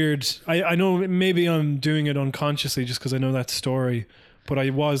know it's weird. I know maybe I'm doing it unconsciously just because I know that story, but I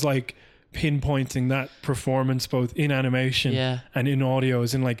was like pinpointing that performance both in animation Yeah. and in audio.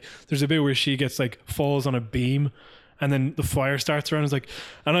 As in, like, there's a bit where she gets like falls on a beam and then the fire starts around. It's like,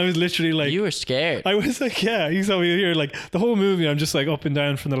 and I was literally like, You were scared. I was like, yeah, you saw me here. Like the whole movie, I'm just like up and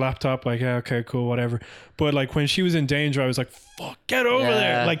down from the laptop, like, yeah, okay, cool, whatever. But like when she was in danger, I was like, fuck, get over Yeah.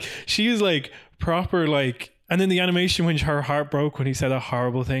 there. Like she is like proper, like, and then the animation when her heart broke when he said that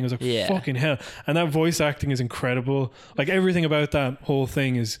horrible thing, I was like, Yeah. fucking hell. And that voice acting is incredible. Like everything about that whole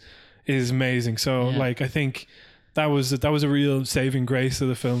thing is amazing. So Yeah. like I think that was a real saving grace of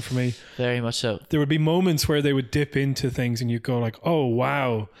the film for me. Very much so. There would be moments where they would dip into things and you'd go like, oh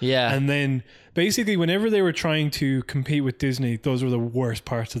wow. Yeah. And then basically whenever they were trying to compete with Disney, those were the worst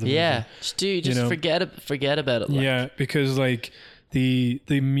parts of the Yeah. Just know? forget about it. movie. Like. Yeah, because like the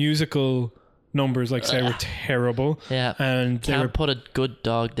musical numbers, like say, were terrible. Yeah. And they Can't were put a good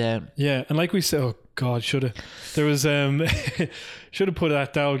dog down. yeah, and like we said, oh god, should have. There was should have put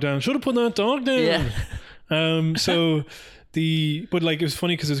that dog down. Should have put that dog down. Yeah. So but like it was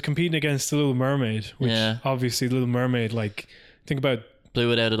funny because it was competing against the Little Mermaid, which Yeah. obviously Little Mermaid, like think about,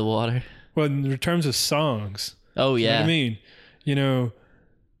 Blew it out of the water. well, in terms of songs, Oh you know yeah. what I mean? You know,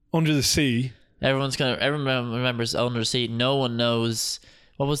 Under the Sea. Everyone remembers Under the Sea. No one knows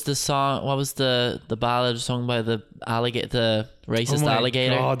what was the song. What was the ballad sung by the racist Oh my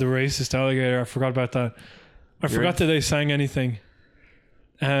alligator? God, the racist alligator. I forgot about that. I forgot that they sang anything.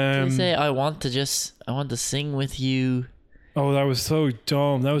 Did they say I want to sing with you? Oh, that was so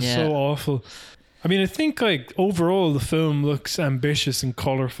dumb. That was Yeah. so awful. I mean, I think like overall the film looks ambitious and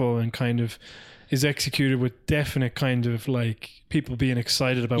colorful and kind of is executed with definite kind of like people being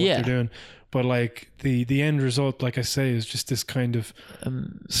excited about Yeah. what they're doing. But like the end result, like I say, is just this kind of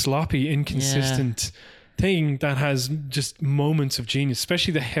sloppy, inconsistent thing that has just moments of genius,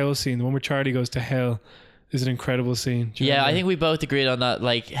 especially the hell scene, the one where Charlie goes to hell. Is an incredible scene. Do you Yeah, remember? I think we both agreed on that.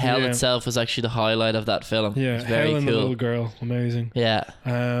 Like hell Yeah. itself was actually the highlight of that film. Yeah, It's very hell and the cool. little girl, amazing. Yeah.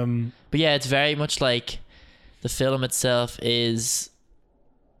 Um, But yeah, it's very much like the film itself is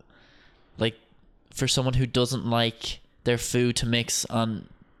like for someone who doesn't like their food to mix on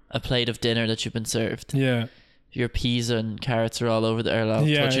a plate of dinner that you've been served. yeah, Your peas and carrots are all over the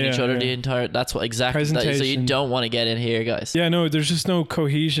Yeah, touching each yeah, other yeah. the entire. That's what exactly. So you Presentation. don't want to get in here, guys. yeah. No, there's just no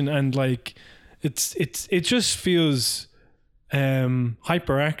cohesion, and like it just feels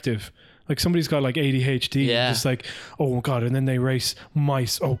hyperactive. Like somebody's got like ADHD. Yeah. Just like, oh god, and then they race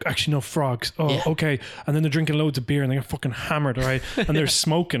mice. Oh, actually no, frogs. Oh, Yeah. okay. And then they're drinking loads of beer and they're fucking hammered, all right? And they're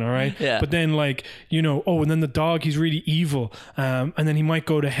smoking, all right? Yeah. But then like, you know, oh, and then the dog, he's really evil. And then he might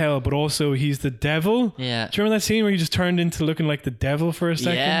go to hell, but also he's the devil. Yeah. Do you remember that scene where he just turned into looking like the devil for a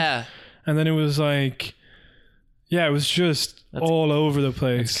second? Yeah. And then it was like, yeah, it was just all over the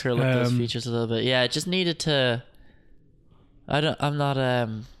place. Let's curl up those features a little bit. Yeah, it just needed to.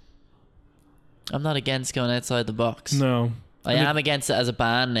 I'm not against going outside the box. No. I am against it as a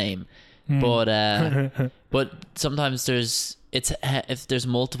band name, but sometimes if there's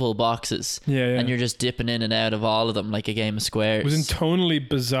multiple boxes, Yeah, yeah. and you're just dipping in and out of all of them like a game of squares. It was tonally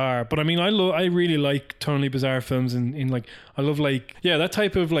bizarre, but I mean, I really like tonally bizarre films, in like I love like that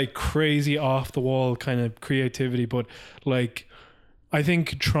type of like crazy off the wall kind of creativity. But like, I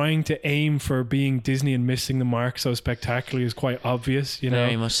think trying to aim for being Disney and missing the mark so spectacularly is quite obvious, you know.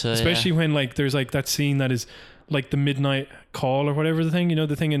 Very much so, especially when like there's like that scene that is like the midnight call or whatever the thing, you know,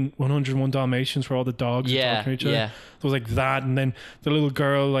 the thing in 101 Dalmatians where all the dogs are talking to each other. Yeah. It was like that, and then the little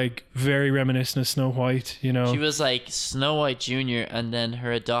girl, like very reminiscent of Snow White, you know. She was like Snow White Jr., and then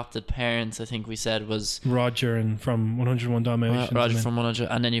her adopted parents, I think we said, was Roger and from 101 Dalmatians. Roger and then- from 100,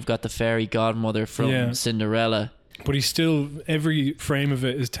 and then you've got the fairy godmother from Yeah. Cinderella. But he's still, every frame of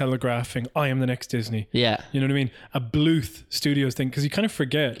it is telegraphing, I am the next Disney. Yeah. You know what I mean? A Bluth Studios thing, because you kind of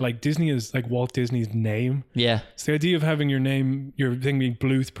forget, like Disney is like Walt Disney's name. Yeah. So the idea of having your name, your thing being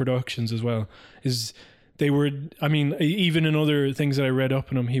Bluth Productions as well, is they were, I mean, even in other things that I read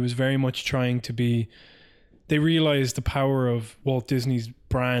up on him, he was very much trying to be, they realized the power of Walt Disney's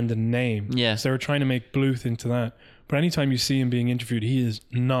brand and name. Yeah. So they were trying to make Bluth into that. But anytime you see him being interviewed, he is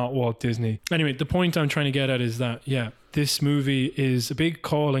not Walt Disney. Anyway, the point I'm trying to get at is that, yeah, this movie is a big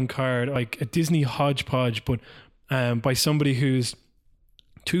calling card, like a Disney hodgepodge, but by somebody who's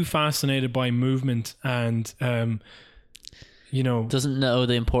too fascinated by movement and, doesn't know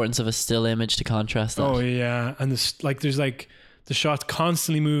the importance of a still image to contrast that. Oh, yeah. And there's like the shots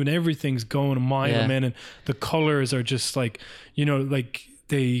constantly moving, everything's going a mile a minute. The colors are just like, like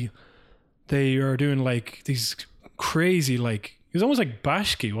they are doing like these crazy, like it was almost like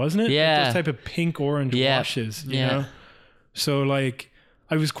Bashki, wasn't it? Yeah. Like those type of pink orange washes, you know? So like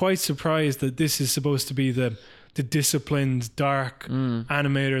I was quite surprised that this is supposed to be the disciplined, dark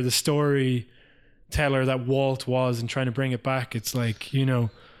animator, the storyteller that Walt was, and trying to bring it back. It's like,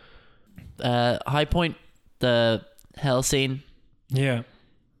 high point, the hell scene. Yeah.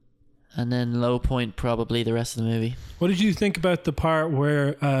 And then low point, probably the rest of the movie. What did you think about the part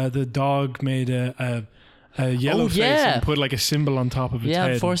where the dog made a yellow face and put like a symbol on top of its head?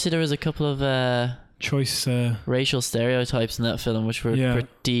 Yeah, unfortunately there was a couple of choice racial stereotypes in that film which were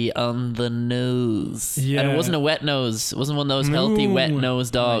pretty on the nose. Yeah. And it wasn't a wet nose. It wasn't one of those healthy wet nose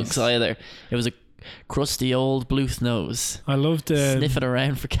dogs either. It was a crusty old Bluth nose. I loved sniffing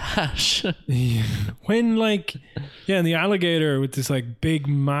around for cash. When and the alligator with this like big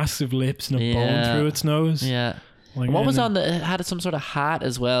massive lips and a bone through its nose. Yeah. Like, what was on it had some sort of hat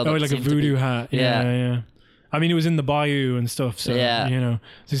as well. Oh, like a voodoo hat. Yeah. I mean, it was in the bayou and stuff. So, they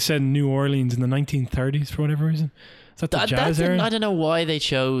said in New Orleans in the 1930s for whatever reason. Is that the jazz era? I don't know why they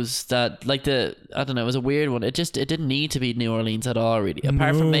chose that. Like I don't know, it was a weird one. It didn't need to be New Orleans at all, really.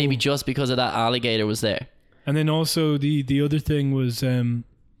 Apart from maybe just because of that alligator was there. And then also the other thing was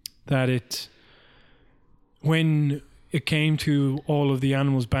that when it came to all of the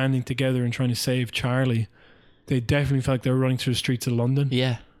animals banding together and trying to save Charlie, they definitely felt like they were running through the streets of London.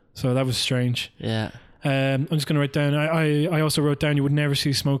 Yeah. So that was strange. Yeah. I'm just going to write down. I also wrote down you would never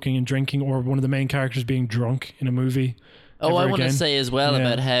see smoking and drinking or one of the main characters being drunk in a movie. Oh, I want to say as well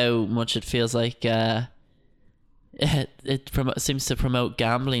about how much it feels like it seems to promote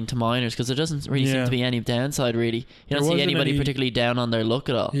gambling to minors, because there doesn't really seem to be any downside, really. You don't see anybody particularly down on their luck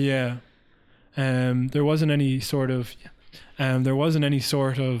at all. Yeah. There wasn't any sort of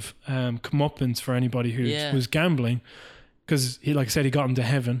comeuppance for anybody who was gambling, because he, like I said, he got into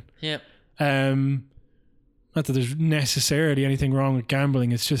heaven. Yeah. Not that there's necessarily anything wrong with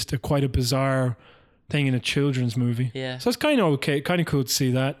gambling. It's just quite a bizarre thing in a children's movie. Yeah. So it's kind of okay, kind of cool to see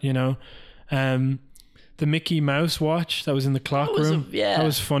that, The Mickey Mouse watch that was in the clock room. That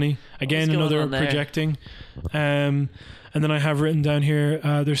was funny. Again, another projecting. And then I have written down here,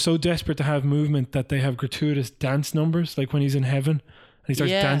 they're so desperate to have movement that they have gratuitous dance numbers, like when he's in heaven and he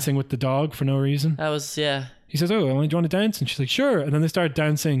starts dancing with the dog for no reason. That was, He says, "Oh, do you want to dance?" And she's like, "Sure." And then they start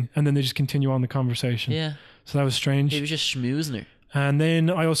dancing, and then they just continue on the conversation. Yeah. So that was strange. He was just schmoozing her. And then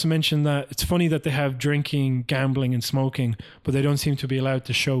I also mentioned that it's funny that they have drinking, gambling, and smoking, but they don't seem to be allowed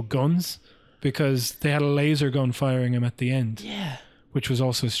to show guns, because they had a laser gun firing him at the end. Yeah. Which was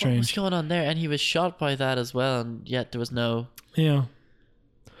also strange. What was going on there? And he was shot by that as well, and yet there was no... Yeah.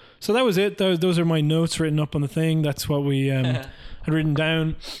 So that was it. Those are my notes written up on the thing. That's what we had written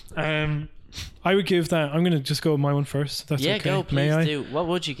down. I would give that... I'm going to just go with my one first. If that's okay. Go, please do. What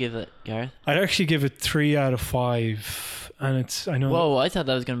would you give it, Gareth? I'd actually give it 3 out of 5. And it's... I know... Whoa, I thought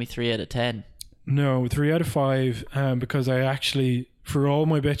that was going to be 3 out of 10. No, 3 out of 5. Because I actually... For all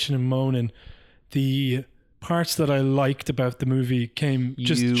my bitching and moaning, the parts that I liked about the movie came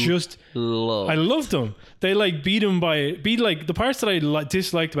I loved them. They the parts that I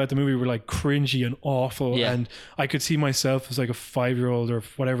disliked about the movie were like cringy and awful, and I could see myself as like a 5-year-old or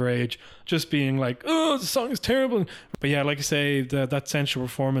whatever age just being like, "Oh, the song is terrible." But yeah, like I say, that sensual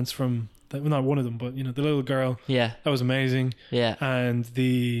performance from not one of them, but the little girl, that was amazing. And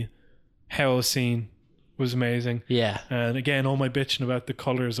the hell scene was amazing. And again, all my bitching about the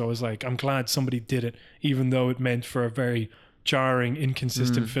colors, I was like, I'm glad somebody did it, even though it meant for a very jarring,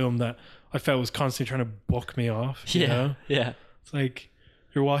 inconsistent film that I felt was constantly trying to buck me off. You know? It's like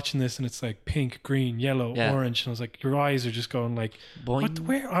you're watching this and it's like pink, green, yellow, orange, and I was like, your eyes are just going like, what?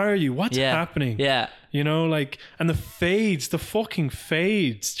 Where are you? What's happening? And the fades, the fucking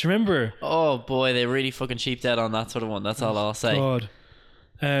fades. Do you remember? Oh boy, they really fucking cheaped out on that sort of one. That's all I'll say. God.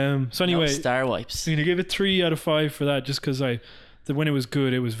 So anyway, star wipes. I'm gonna give it 3 out of 5 for that, just because when it was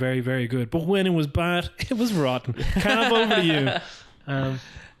good, it was very, very good. But when it was bad, it was rotten. Cav, over to you.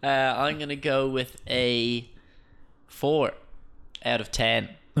 I'm gonna go with a 4 out of 10.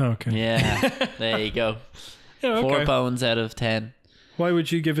 Okay. Yeah, there you go. 4 bones out of 10. Why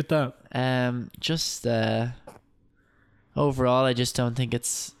would you give it that? Just I overall, I just don't think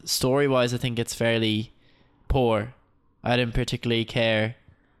it's story-wise. I think it's fairly poor. I didn't particularly care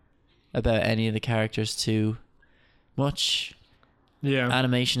about any of the characters too much. Yeah.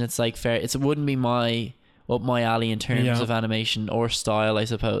 Animation, it's like fair. It wouldn't be up my alley in terms of animation or style, I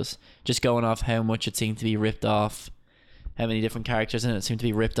suppose. Just going off how much it seemed to be ripped off, how many different characters in it seemed to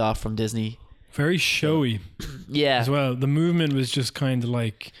be ripped off from Disney. Very showy. Yeah. As well. The movement was just kind of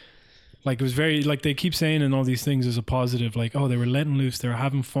like it was very, like they keep saying in all these things as a positive, like, oh, they were letting loose, they were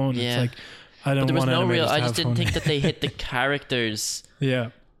having fun. Yeah. It's like, I don't But there was want no real. animators to I have just didn't fun. think that they hit the characters. Yeah.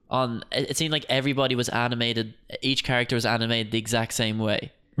 It seemed like everybody was animated. Each character was animated the exact same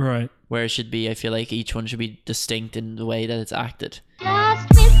way. Right. Where it should be, I feel like each one should be distinct in the way that it's acted. Just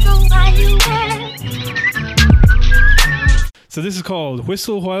whistle while you work. So this is called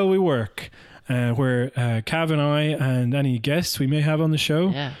Whistle While We Work, where Cav and I and any guests we may have on the show,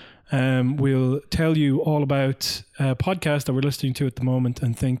 Yeah. we'll tell you all about podcasts that we're listening to at the moment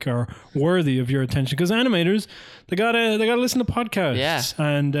and think are worthy of your attention. Because animators, they gotta listen to podcasts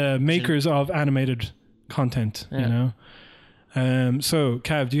and makers of animated content. Yeah. You know. So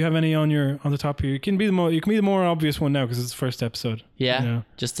Cav, do you have any on the top here? You can be the more obvious one now because it's the first episode. Yeah. You know?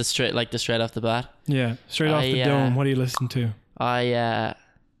 Just straight off the bat. Yeah, straight off the dome. What do you listen to? I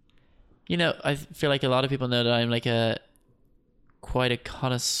feel like a lot of people know that I'm like quite a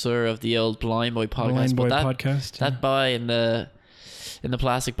connoisseur of the old Blind Boy podcast. Blind Boy but podcast. That boy in the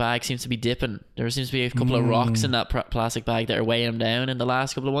plastic bag seems to be dipping. There seems to be a couple of rocks in that plastic bag that are weighing him down. In the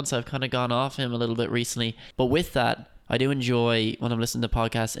last couple of months, I've kind of gone off him a little bit recently. But with that, I do enjoy, when I'm listening to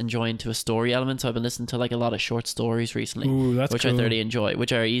podcasts, enjoying to a story element. So I've been listening to like a lot of short stories recently. Ooh, that's which cool. I thoroughly enjoy,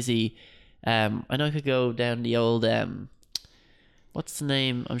 which are easy. I know I could go down the old what's the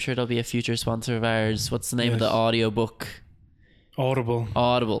name? I'm sure there'll be a future sponsor of ours. What's the name of the audiobook? Audible.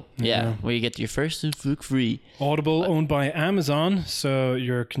 Yeah. Where you get your first book free. Audible, owned by Amazon, so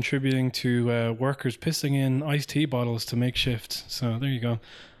you're contributing to workers pissing in iced tea bottles to make shift. So there you go.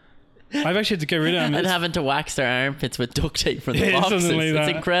 I've actually had to get rid of them. And having to wax their armpits with duct tape from the boxes. Something like It's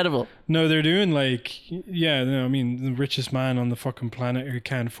that. incredible. No, they're doing like, I mean, the richest man on the fucking planet who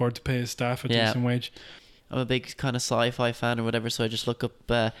can't afford to pay his staff a decent wage. I'm a big kind of sci-fi fan or whatever, so I just look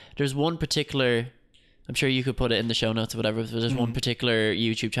up. There's one particular, I'm sure you could put it in the show notes or whatever, but there's one particular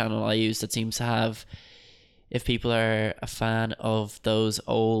YouTube channel I use that seems to have, if people are a fan of those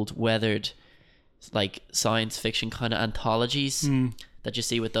old weathered, like science fiction kind of anthologies that you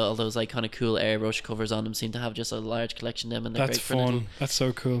see with all those like kind of cool airbrush covers on them, seem to have just a large collection of them, and they're That's great for fun. That's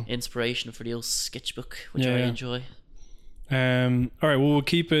so cool. Inspiration for the old sketchbook, which I enjoy. All right, well, we'll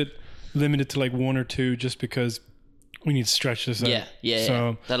keep it limited to like one or two just because we need to stretch this out. Yeah.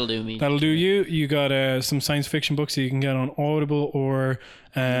 So that'll do me. That'll do you. You got some science fiction books that you can get on Audible or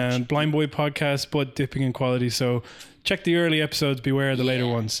Blind Boy podcast, but dipping in quality. So check the early episodes, beware the later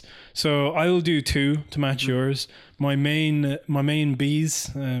ones. So I will do two to match yours. My main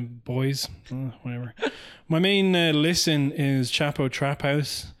bees, boys, whatever. My main listen is Chapo Trap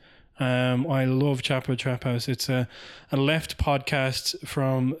House. I love Chapo Trap House. It's a left podcast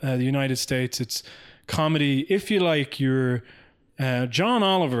from the United States. It's comedy. If you like your John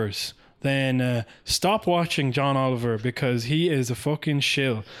Oliver's, then stop watching John Oliver because he is a fucking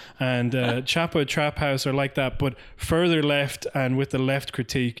shill. And Chapo Trap House are like that, but further left and with the left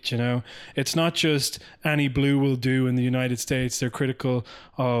critique, you know. It's not just Annie Blue will do in the United States. They're critical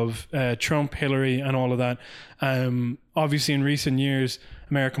of Trump, Hillary, and all of that. Obviously, in recent years,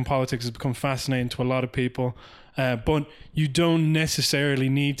 American politics has become fascinating to a lot of people. But you don't necessarily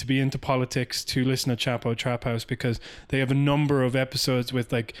need to be into politics to listen to Chapo Trap House because they have a number of episodes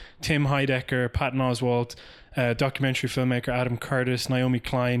with like Tim Heidecker, Patton Oswalt, documentary filmmaker Adam Curtis, Naomi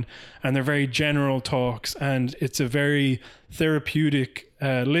Klein, and they're very general talks, and it's a very therapeutic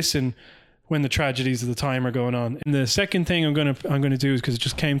listen when the tragedies of the time are going on. And the second thing I'm gonna do is, because it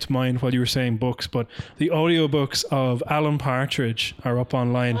just came to mind while you were saying books, but the audiobooks of Alan Partridge are up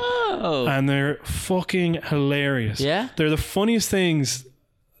online. Oh. And they're fucking hilarious. Yeah? They're the funniest things.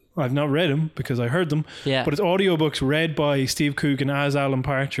 I've not read them because I heard them. Yeah. But it's audiobooks read by Steve Coogan as Alan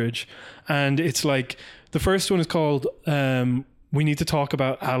Partridge. And it's like, the first one is called We Need to Talk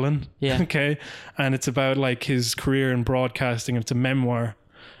About Alan. Yeah. Okay. And it's about like his career in broadcasting. It's a memoir.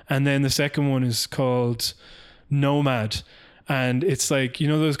 And then the second one is called Nomad. And it's like, you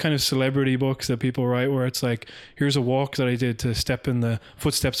know, those kind of celebrity books that people write where it's like, here's a walk that I did to step in the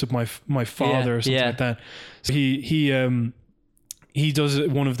footsteps of my father or something like that. So he does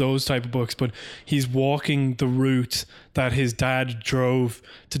one of those type of books, but he's walking the route that his dad drove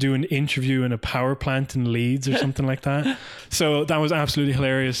to do an interview in a power plant in Leeds or something like that. So that was absolutely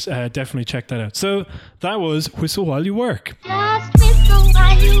hilarious. Definitely check that out. So that was Whistle While You Work. Just whistle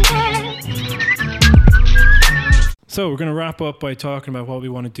while you work. So we're going to wrap up by talking about what we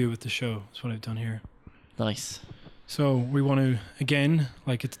want to do with the show. That's what I've done here. Nice. So we want to, again,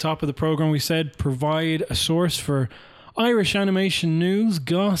 like at the top of the program we said, provide a source for Irish animation news,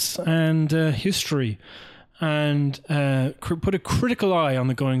 goss and history, and put a critical eye on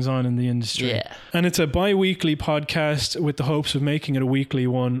the goings on in the industry. Yeah. And it's a bi-weekly podcast with the hopes of making it a weekly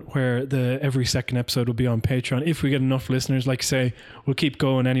one where every second episode will be on Patreon. If we get enough listeners, like I say, we'll keep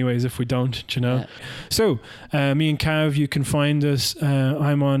going anyways if we don't, you know. Yeah. So me and Cav, you can find us.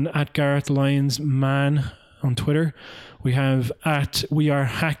 I'm on @GarethLionsMan on Twitter. We have We Are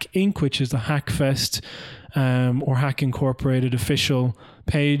Hack Inc., which is the Hackfest or Hack Incorporated official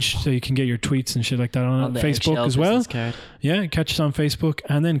page, so you can get your tweets and shit like that on Facebook as well. Yeah, catch us on Facebook.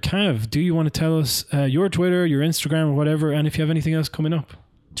 And then Cav, do you want to tell us your Twitter, your Instagram or whatever, and if you have anything else coming up?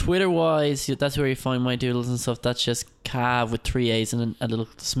 Twitter wise, that's where you find my doodles and stuff. That's just Cav with 3 A's and a little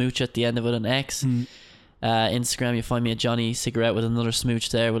smooch at the end of it, an X. Instagram, you find me at Johnny Cigarette with another smooch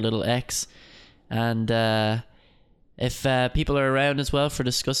there with a little X. And if people are around as well for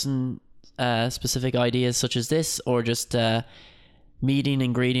discussing specific ideas such as this, or just meeting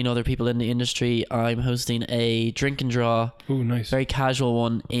and greeting other people in the industry, I'm hosting a drink and draw. Ooh, nice. Very casual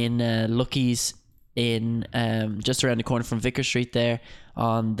one in Lucky's in just around the corner from Vicar Street there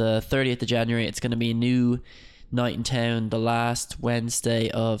on the 30th of January. It's going to be a new night in town the last Wednesday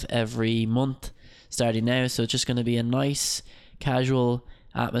of every month starting now, so it's just going to be a nice casual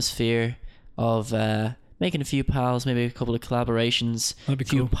atmosphere of making a few pals, maybe a couple of collaborations, That'd be a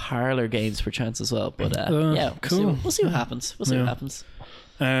few cool. parlor games for chance as well. But yeah, cool. We'll see what happens. We'll see what happens.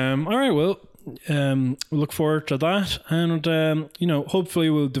 All right, well, we'll look forward to that, and hopefully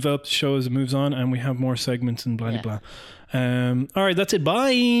we'll develop the show as it moves on, and we have more segments and blah blah blah. All right, that's it.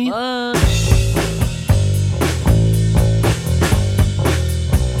 Bye. Bye.